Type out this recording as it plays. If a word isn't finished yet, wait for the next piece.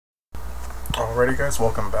Alrighty guys,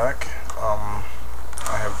 welcome back. I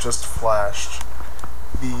have just flashed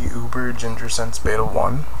the Uber GingerSense Beta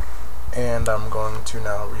 1 and I'm going to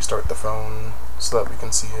now restart the phone so that we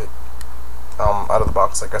can see it out of the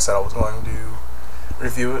box. Like I said, I was going to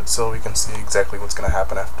review it so we can see exactly what's going to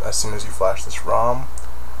happen as soon as you flash this ROM.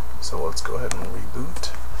 So let's go ahead and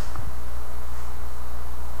reboot.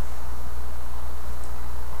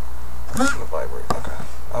 Vibrate. Okay.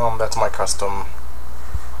 That's my custom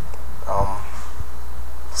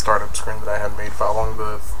startup screen that I had made following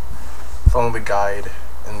the guide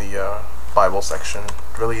in the Bible section.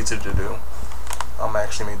 Really easy to do. I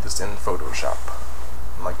actually made this in Photoshop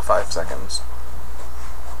in like 5 seconds.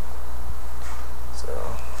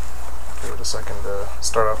 So give it a second to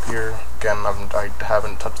start up here. Again, I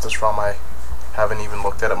haven't touched this ROM. I haven't even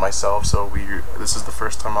looked at it myself. So this is the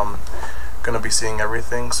first time I'm gonna be seeing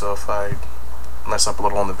everything. So if I mess up a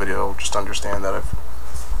little in the video, just understand that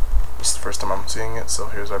this is the first time I'm seeing it. So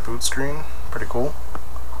here's our boot screen. Pretty cool.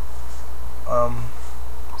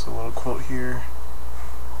 It's a little quote here.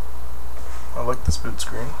 I like this boot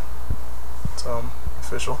screen. It's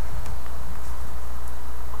official.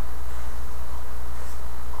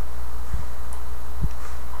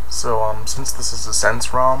 So since this is a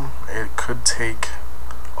Sense ROM, it could take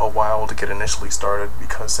a while to get initially started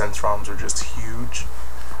because Sense ROMs are just huge.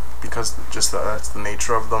 Because that's the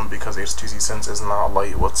nature of them, because HTC Sense is not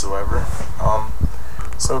light whatsoever.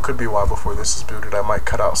 So it could be a while before this is booted. I might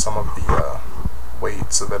cut out some of the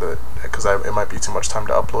weight so that it might be too much time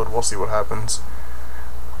to upload. We'll see what happens.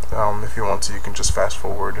 If you want to, you can just fast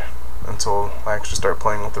forward until I actually start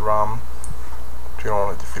playing with the ROM. If you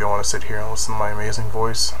don't want to sit here and listen to my amazing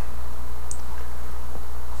voice.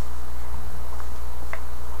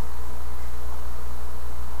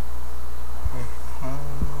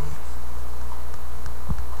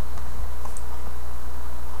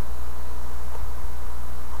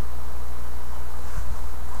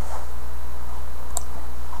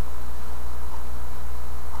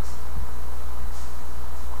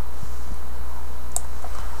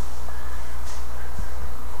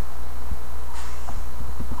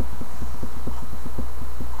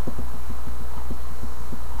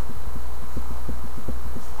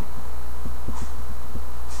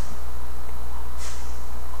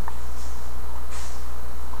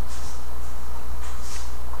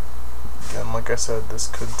 Like I said, this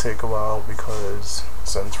could take a while because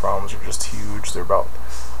Sense ROMs are just huge. They're about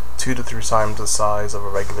 2 to 3 times the size of a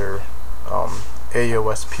regular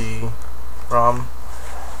AOSP ROM.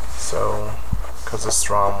 So, because this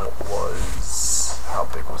ROM was... how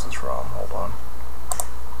big was this ROM? Hold on.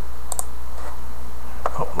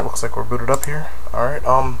 Oh, it looks like we're booted up here. Alright,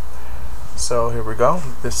 so here we go.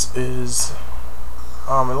 This is...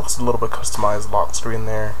 it looks a little bit customized lock screen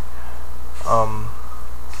there.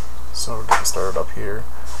 So we're getting started up here.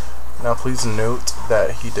 Now please note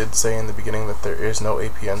that he did say in the beginning that there is no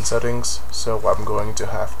APN settings, so I'm going to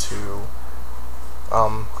have to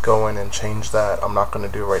go in and change that. I'm not going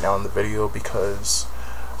to do it right now in the video because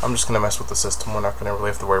I'm just going to mess with the system. We're not going to really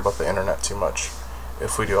have to worry about the internet too much.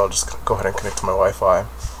 If we do, I'll just go ahead and connect to my Wi-Fi.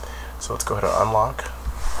 So let's go ahead and unlock.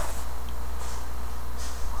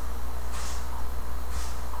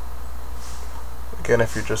 Again,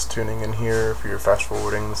 if you're just tuning in here, if you're fast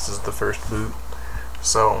forwarding, this is the first boot.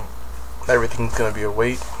 So everything's gonna be a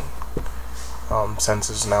wait. Sense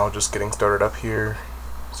is now just getting started up here,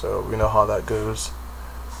 so we know how that goes.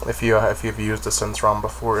 If you've used a Sense ROM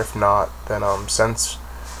before, if not, then Sense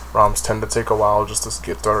ROMs tend to take a while just to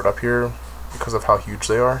get started up here because of how huge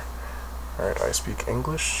they are. Alright, I speak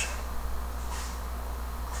English.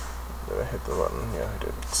 Did I hit the button? Yeah, I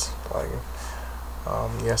did. It's lagging.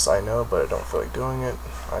 Yes, I know, but I don't feel like doing it.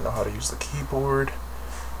 I know how to use the keyboard.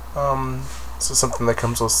 This is something that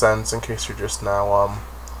comes with Sense in case you're just now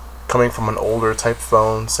coming from an older type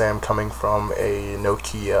phone. Say I'm coming from a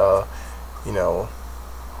Nokia,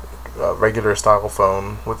 regular style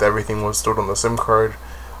phone with everything was stored on the SIM card.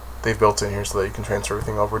 They've built in here so that you can transfer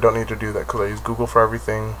everything over. Don't need to do that because I use Google for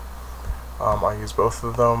everything. I use both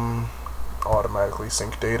of them. Automatically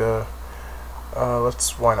sync data.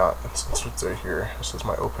 Why not? Since it's right here. This is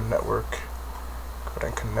my open network. Go ahead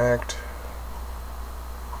and connect.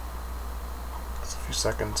 It's a few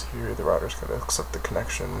seconds here. The router's got to accept the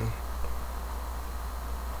connection.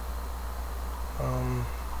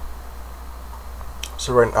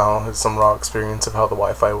 So right now is some raw experience of how the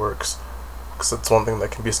Wi-Fi works. Because it's one thing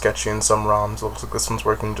that can be sketchy in some ROMs. It looks like this one's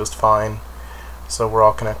working just fine. So we're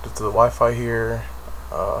all connected to the Wi-Fi here.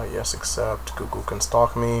 Yes, accept. Google can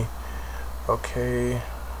stalk me. Okay,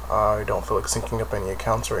 I don't feel like syncing up any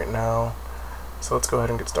accounts right now, so let's go ahead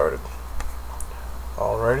and get started.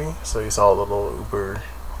 Alrighty, so you saw a little Uber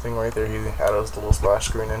thing right there. He added his little splash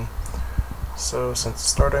screen in. So since it's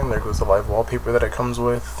starting, there goes the live wallpaper that it comes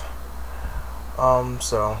with.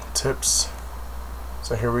 So tips.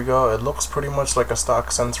 So here we go. It looks pretty much like a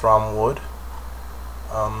stock Sense ROM would.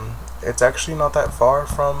 It's actually not that far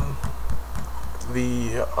from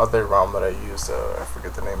the other ROM that I used. I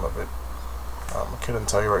forget the name of it. I couldn't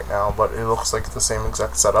tell you right now, but it looks like the same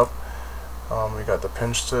exact setup. We got the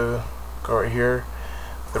pinch to go right here.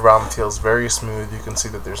 The ROM feels very smooth. You can see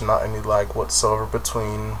that there's not any lag whatsoever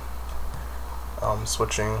between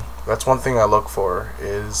switching. That's one thing I look for,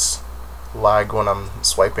 is lag when I'm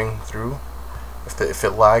swiping through. If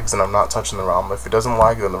it lags, then I'm not touching the ROM. If it doesn't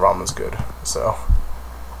lag, then the ROM is good. So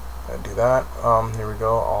I do that. Here we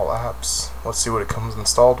go, all apps. Let's see what it comes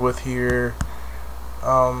installed with here.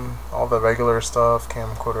 All the regular stuff: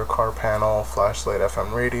 camcorder, car panel, flashlight,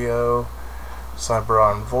 FM radio,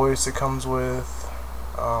 Cyberon voice it comes with.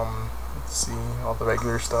 Let's see, all the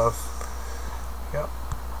regular stuff. Yep.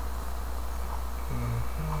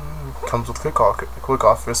 Comes with Quick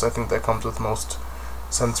Office. I think that comes with most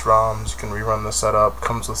Sense ROMs. You can rerun the setup.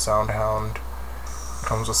 Comes with SoundHound.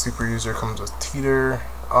 Comes with Super User. Comes with Teeter.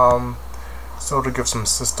 So to give some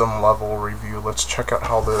system level review, let's check out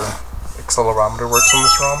how the accelerometer works on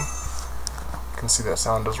this ROM. You can see that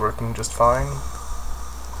sound is working just fine.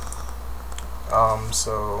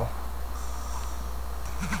 So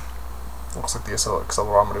looks like the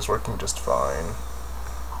accelerometer is working just fine.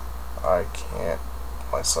 I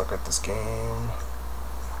suck at this game.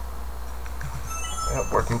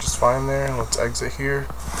 Yep, working just fine there. Let's exit here.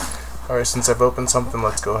 Alright, since I've opened something,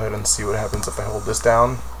 let's go ahead and see what happens if I hold this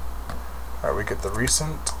down. Alright, we get the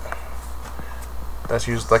recent.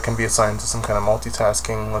 That can be assigned to some kind of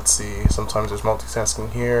multitasking. Let's see, sometimes there's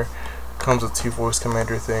multitasking here. Comes with 2 voice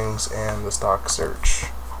commander things and the stock search.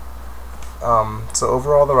 So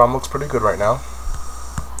overall, the ROM looks pretty good right now.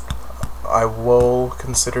 I will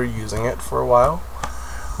consider using it for a while.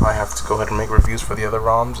 I have to go ahead and make reviews for the other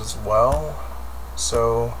ROMs as well.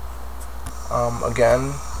 So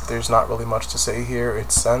again, there's not really much to say here.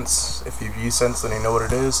 It's Sense. If you've used Sense, then you know what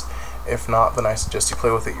it is. If not, then I suggest you play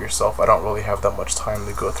with it yourself. I don't really have that much time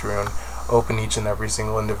to go through and open each and every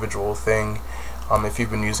single individual thing. If you've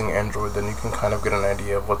been using Android, then you can kind of get an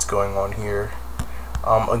idea of what's going on here.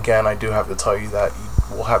 Again, I do have to tell you that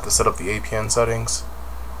you will have to set up the APN settings.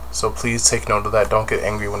 So please take note of that. Don't get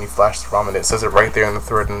angry when you flash the ROM and it says it right there in the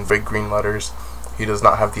thread in big green letters. He does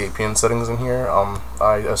not have the APN settings in here.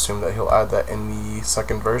 I assume that he'll add that in the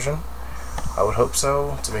second version. I would hope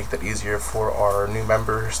so, to make that easier for our new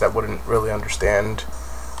members that wouldn't really understand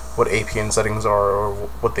what APN settings are or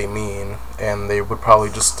what they mean, and they would probably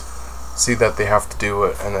just see that they have to do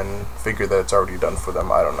it and then figure that it's already done for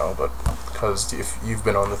them. I don't know, but because if you've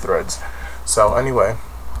been on the threads. So anyway,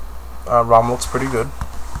 ROM looks pretty good.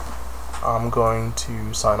 I'm going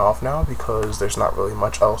to sign off now because there's not really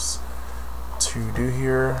much else to do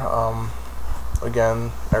here.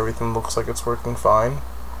 Again, everything looks like it's working fine.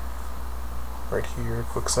 Right here,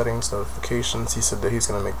 quick settings, notifications. He said that he's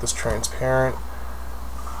going to make this transparent.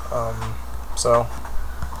 So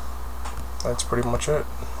that's pretty much it.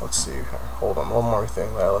 Let's see. Hold on, one more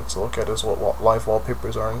thing that I like to look at is what live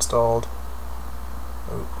wallpapers are installed.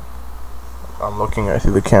 Oop. I'm looking at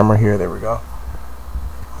through the camera here. There we go.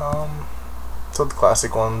 So the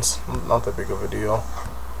classic ones, not that big of a deal.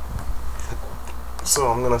 So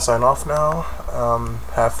I'm gonna sign off now.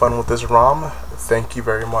 Have fun with this ROM. Thank you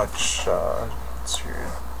very much, Joe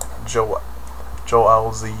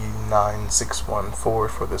LZ9614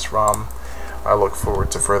 for this ROM. I look forward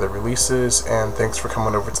to further releases, and thanks for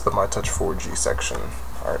coming over to the My Touch 4G section.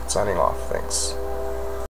 Alright, signing off. Thanks.